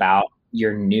talking about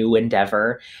your new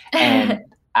endeavor. And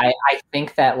I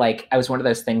think that like I was one of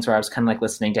those things where I was kind of like I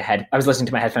was listening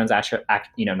to my headphones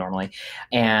normally.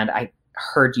 And I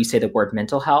heard you say the word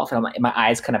mental health, and I'm like, my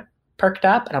eyes kind of perked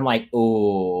up, and I'm like,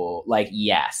 oh, like,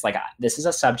 yes, like this is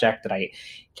a subject that I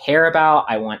care about.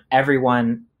 I want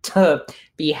everyone to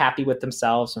be happy with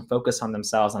themselves and focus on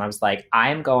themselves. And I was like,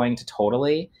 I'm going to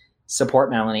totally support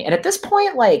Melanie. And at this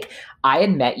point, like I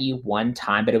had met you one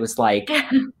time, but it was like,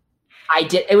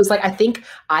 I think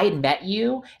I had met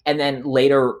you and then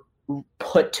later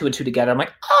put two and two together. I'm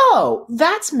like, oh,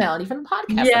 that's Melanie from the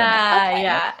podcast.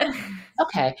 Yeah.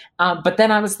 Okay. But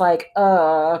then I was like,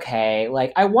 oh, okay.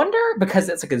 Like, I wonder, because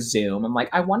it's like a Zoom, I'm like,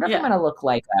 I wonder if I'm going to look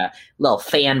like a little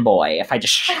fanboy if I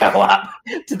just show up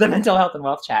to the mental health and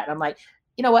wealth chat. And I'm like,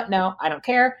 you know what? No, I don't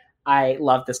care. I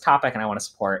love this topic and I want to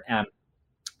support.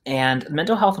 And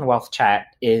mental health and wealth chat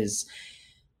has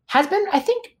been, I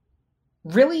think,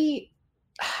 really,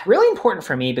 really important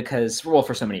for me because, well,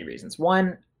 for so many reasons.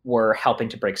 One, we're helping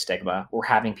to break stigma. We're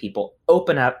having people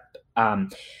open up,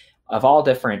 of all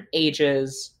different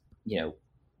ages,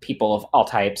 people of all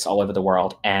types all over the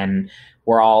world. And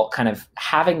we're all kind of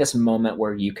having this moment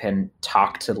where you can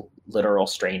talk to literal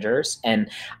strangers.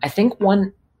 And I think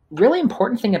one really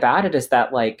important thing about it is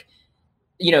that, like,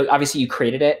 obviously you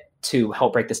created it to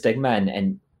help break the stigma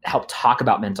and help talk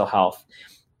about mental health.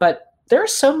 But there are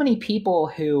so many people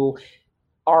who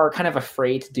are kind of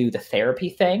afraid to do the therapy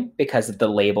thing because of the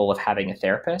label of having a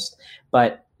therapist,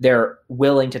 but they're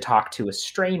willing to talk to a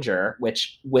stranger,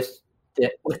 which with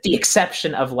the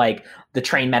exception of like the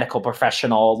trained medical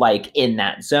professional, like in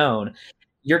that zone,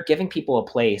 you're giving people a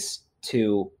place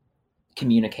to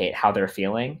communicate how they're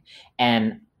feeling.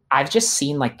 And I've just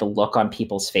seen like the look on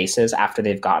people's faces after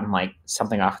they've gotten like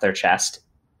something off their chest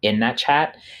in that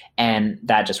chat. And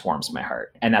that just warms my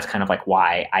heart. And that's kind of like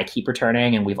why I keep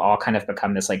returning. And we've all kind of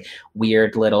become this like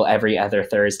weird little every other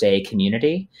Thursday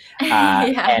community.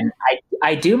 And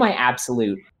I do my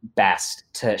absolute best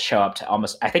to show up to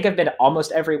I think I've been to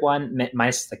almost everyone,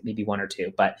 minus like maybe one or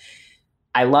two, but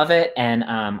I love it. And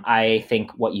I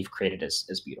think what you've created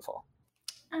is beautiful.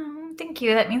 Thank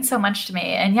you. That means so much to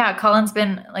me. And yeah, Colin's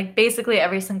been like basically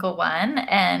every single one.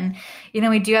 And,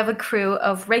 we do have a crew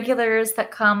of regulars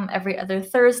that come every other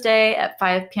Thursday at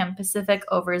 5 p.m. Pacific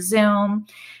over Zoom.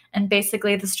 And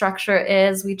basically the structure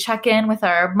is we check in with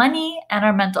our money and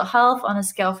our mental health on a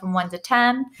scale from 1 to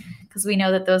 10, because we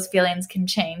know that those feelings can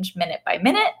change minute by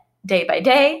minute, day by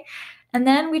day. And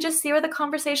then we just see where the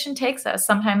conversation takes us.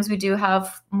 Sometimes we do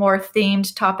have more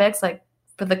themed topics, like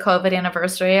for the COVID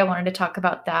anniversary, I wanted to talk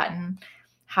about that and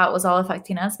how it was all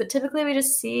affecting us. But typically we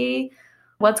just see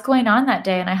what's going on that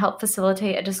day. And I help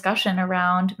facilitate a discussion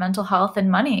around mental health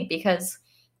and money, because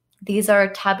these are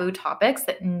taboo topics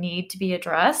that need to be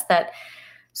addressed, that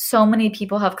so many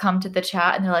people have come to the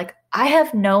chat and they're like, I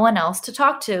have no one else to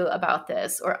talk to about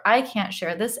this, or I can't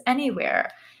share this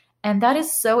anywhere. And that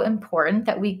is so important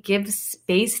that we give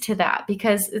space to that,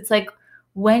 because it's like,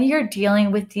 when you're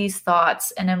dealing with these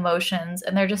thoughts and emotions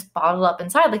and they're just bottled up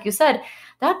inside, like you said,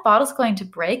 that bottle's going to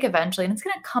break eventually, and it's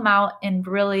going to come out in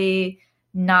really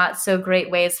not so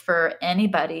great ways for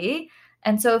anybody.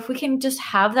 And so if we can just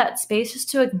have that space just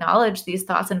to acknowledge these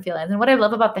thoughts and feelings. And what I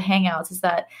love about the Hangouts is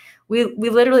that we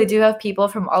literally do have people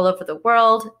from all over the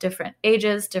world, different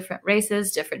ages, different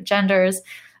races, different genders.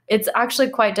 It's actually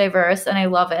quite diverse, and I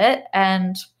love it.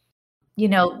 And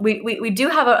we do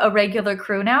have a regular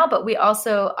crew now, but we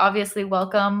also obviously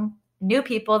welcome new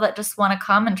people that just want to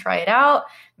come and try it out,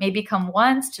 maybe come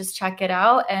once, just check it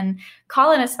out. And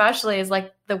Colin especially is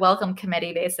like the welcome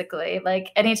committee, basically.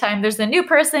 Like anytime there's a new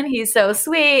person, he's so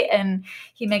sweet and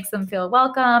he makes them feel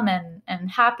welcome and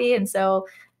happy. And so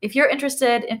if you're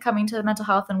interested in coming to the Mental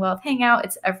Health and Wealth Hangout,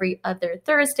 it's every other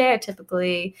Thursday. I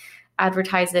typically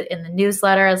advertise it in the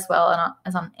newsletter as well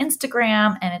as on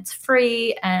Instagram, and it's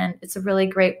free, and it's a really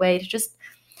great way to just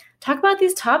talk about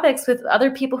these topics with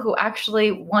other people who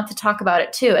actually want to talk about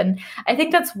it too. And I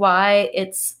think that's why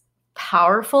it's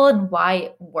powerful and why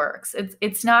it works.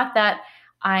 It's not that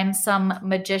I'm some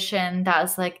magician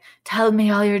that's like, tell me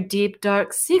all your deep,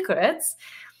 dark secrets.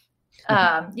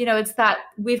 It's that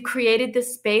we've created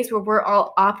this space where we're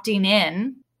all opting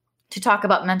in to talk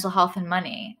about mental health and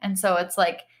money. And so it's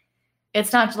like,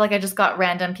 it's not like I just got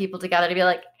random people together to be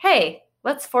like, hey,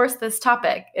 let's force this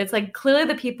topic. It's like clearly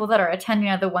the people that are attending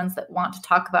are the ones that want to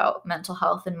talk about mental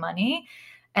health and money.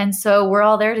 And so we're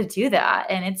all there to do that.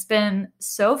 And it's been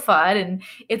so fun. And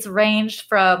it's ranged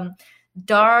from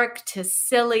dark to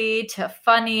silly to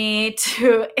funny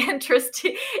to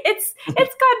interesting. It's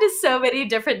gone to so many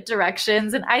different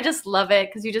directions, and I just love it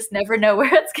because you just never know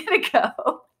where it's gonna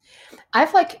go.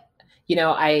 I've like,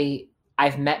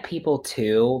 I've met people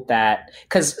too that,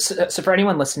 because so for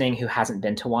anyone listening who hasn't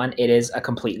been to one, it is a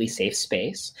completely safe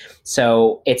space.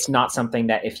 So it's not something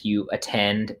that if you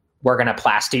attend, we're going to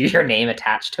plaster your name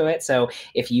attached to it. So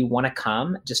if you want to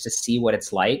come just to see what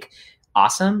it's like,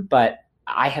 awesome. But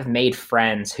I have made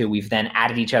friends who we've then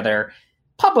added each other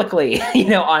publicly,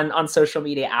 on social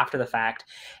media after the fact.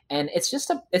 And it's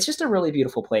just a really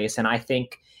beautiful place. And I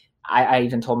think I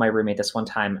even told my roommate this one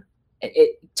time,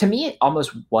 to me, it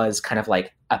almost was kind of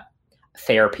like a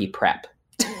therapy prep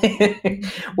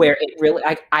where it really,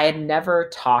 I had never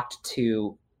talked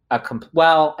to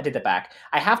well, I did that back.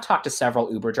 I have talked to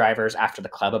several Uber drivers after the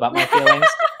club about my feelings,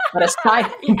 but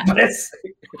aside,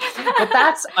 but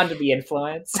that's under the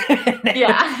influence.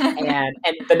 Yeah. and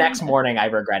the next morning I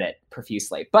regret it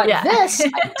profusely, but this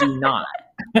I do not.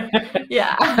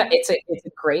 Yeah. It's a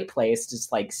great place to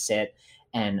just like sit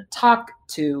and talk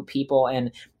to people.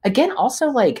 And again, also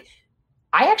like,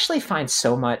 I actually find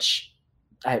so much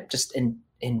just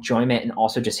enjoyment and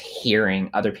also just hearing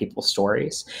other people's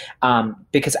stories.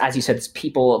 Because as you said, it's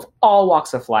people of all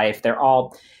walks of life. They're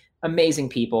all amazing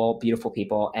people, beautiful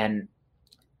people. And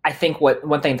I think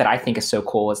one thing that I think is so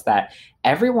cool is that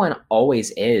everyone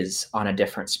always is on a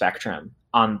different spectrum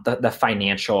on the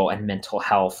financial and mental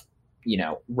health,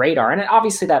 radar. And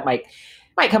obviously that might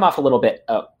come off a little bit,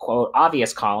 quote,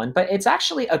 obvious, Colin, but it's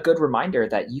actually a good reminder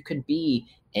that you can be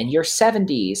in your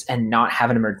 70s and not have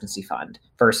an emergency fund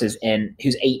versus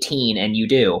who's 18 and you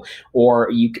do, or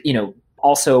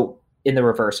also in the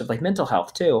reverse of like mental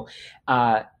health too.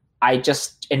 I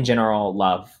just in general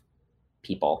love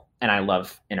people and I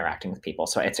love interacting with people.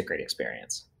 So it's a great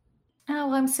experience. Oh,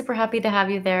 well, I'm super happy to have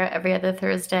you there every other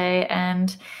Thursday.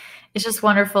 And it's just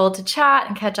wonderful to chat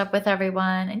and catch up with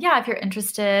everyone. And yeah, if you're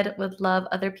interested, would love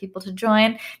other people to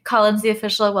join. Colin's the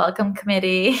official welcome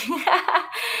committee.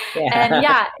 And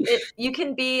yeah, you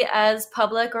can be as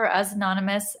public or as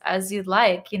anonymous as you'd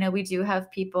like. We do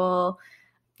have people,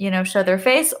 show their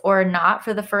face or not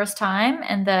for the first time.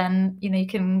 And then, you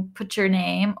can put your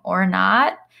name or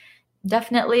not.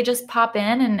 Definitely just pop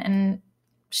in and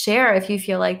share if you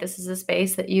feel like this is a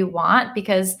space that you want,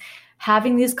 because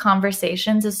having these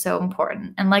conversations is so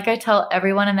important. And like I tell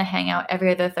everyone in the Hangout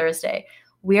every other Thursday,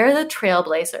 we are the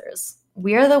trailblazers.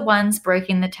 We are the ones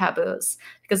breaking the taboos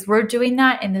because we're doing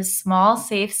that in this small,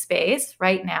 safe space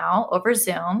right now over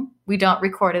Zoom. We don't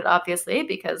record it, obviously,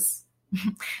 because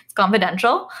it's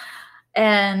confidential.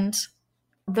 And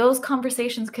those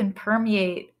conversations can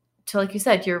permeate to, like you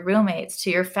said, your roommates,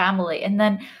 to your family. And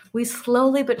then we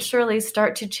slowly but surely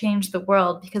start to change the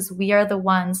world because we are the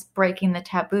ones breaking the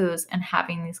taboos and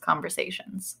having these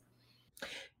conversations.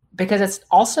 Because it's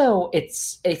also,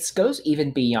 it goes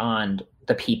even beyond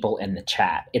the people in the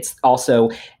chat. It's also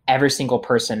every single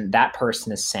person that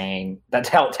person is saying, that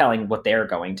telling what they're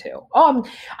going to.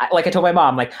 Like I told my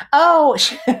mom, like,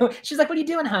 she's like, what are you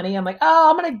doing, honey? I'm like,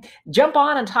 I'm going to jump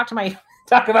on and talk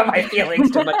about my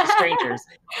feelings to a bunch of strangers.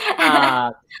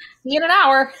 See you in an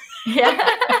hour. Yeah.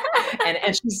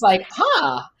 and she's like,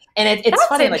 huh. And it's That's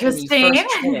funny, like when you first hit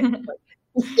it,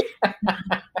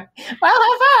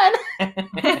 well, have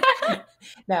fun.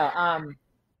 No,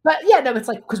 but yeah, no, it's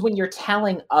like, because when you're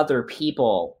telling other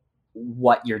people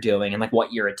what you're doing and like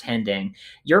what you're attending,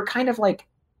 you're kind of like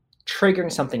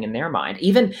triggering something in their mind.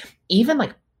 Even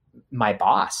like my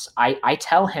boss, I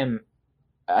tell him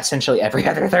essentially every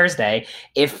other Thursday,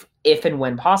 if and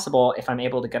when possible, if I'm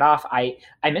able to get off, I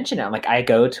mention it. Like, I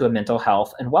go to a mental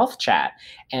health and wealth chat,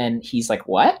 and he's like,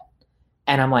 what?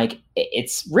 And I'm like,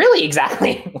 it's really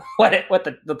exactly what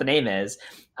the name is.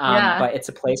 But it's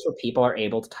a place where people are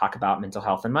able to talk about mental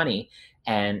health and money.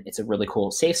 And it's a really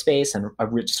cool safe space and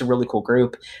just a really cool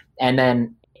group. And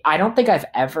then I don't think I've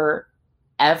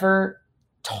ever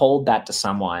told that to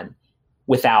someone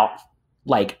without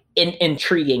like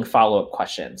intriguing follow-up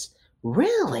questions.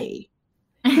 Really?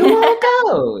 Who all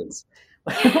goes?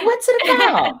 What's it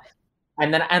about?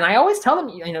 And I always tell them,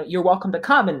 you're welcome to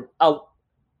come. And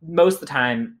most of the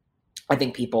time, I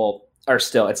think people are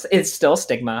still, it's still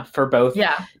stigma for both,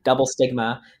 double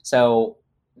stigma. So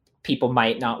people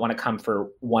might not want to come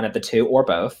for one of the two or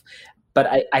both.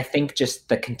 But I think just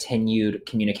the continued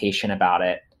communication about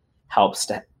it helps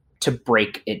to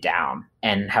break it down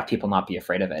and have people not be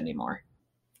afraid of it anymore.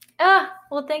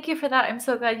 Well, thank you for that. I'm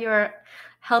so glad you're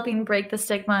helping break the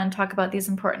stigma and talk about these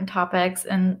important topics,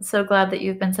 and so glad that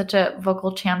you've been such a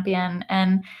vocal champion.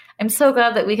 And I'm so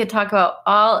glad that we could talk about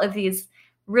all of these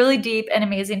really deep and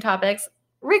amazing topics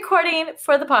recording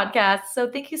for the podcast. So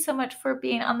thank you so much for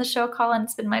being on the show, Colin.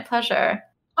 It's been my pleasure.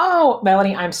 Oh,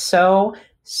 Melanie, I'm so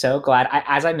glad.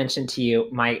 As I mentioned to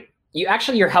you,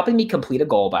 you're helping me complete a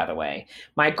goal, by the way.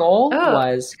 My goal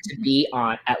was to be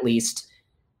on at least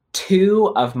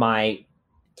 2 of my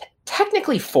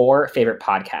technically 4 favorite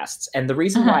podcasts. And the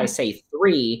reason why I say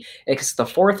 3 is because the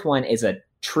 4th one is a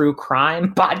true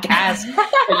crime podcast.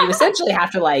 But you essentially have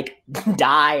to like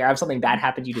die or have something bad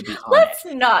happen to you to be on Let's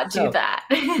not do that.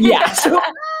 Yeah. So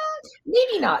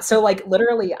maybe not. So like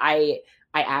literally I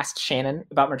asked Shannon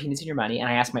about Martinis and Your Money, and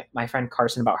I asked my friend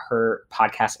Carson about her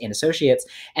podcast and associates.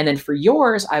 And then for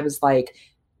yours, I was like,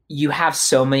 you have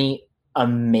so many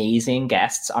amazing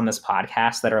guests on this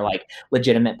podcast that are like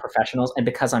legitimate professionals. And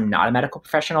because I'm not a medical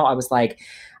professional, I was like,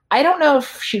 I don't know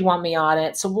if she'd want me on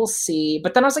it, so we'll see.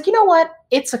 But then I was like, you know what?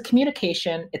 It's a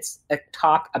communication. It's a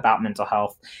talk about mental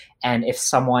health. And if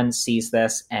someone sees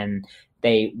this and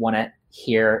they want to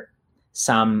hear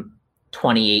some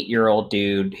 28-year-old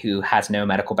dude who has no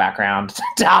medical background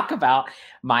talk about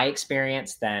my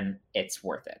experience, then it's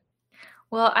worth it.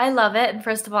 Well, I love it. And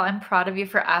first of all, I'm proud of you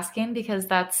for asking, because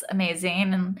that's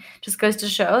amazing, and just goes to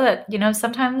show that,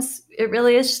 sometimes it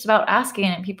really is just about asking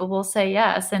and people will say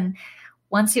yes. And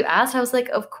once you asked, I was like,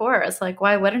 of course, like,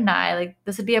 why wouldn't I? Like,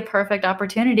 this would be a perfect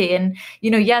opportunity. And,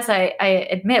 yes, I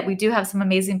admit we do have some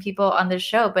amazing people on this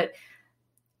show, but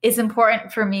it's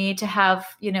important for me to have,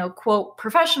 quote,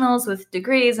 professionals with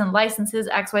degrees and licenses,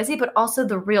 XYZ, but also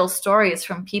the real stories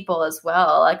from people as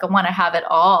well. Like, I want to have it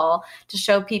all to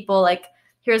show people, like,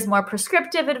 here's more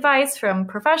prescriptive advice from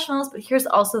professionals, but here's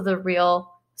also the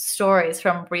real stories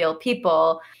from real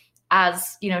people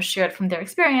as, shared from their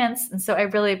experience. And so I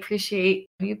really appreciate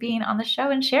you being on the show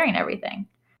and sharing everything.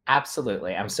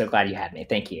 Absolutely. I'm so glad you had me.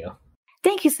 Thank you.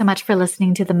 Thank you so much for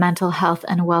listening to the Mental Health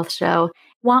and Wealth Show.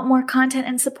 Want more content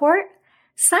and support?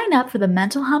 Sign up for the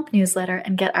Mental Hump newsletter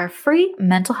and get our free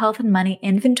mental health and money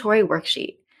inventory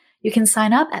worksheet. You can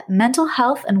sign up at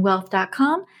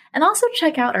mentalhealthandwealth.com and also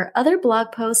check out our other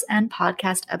blog posts and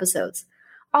podcast episodes.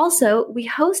 Also, we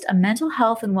host a mental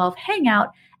health and wealth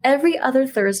hangout every other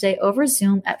Thursday over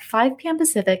Zoom at 5 p.m.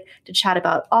 Pacific to chat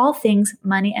about all things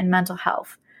money and mental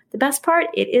health. The best part,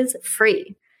 it is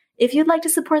free. If you'd like to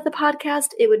support the podcast,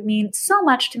 it would mean so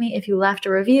much to me if you left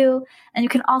a review, and you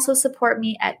can also support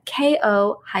me at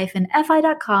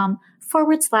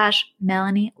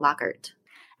ko-fi.com/Melanie Lockhart.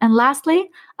 And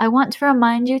lastly, I want to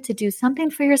remind you to do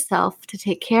something for yourself to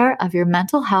take care of your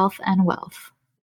mental health and wealth.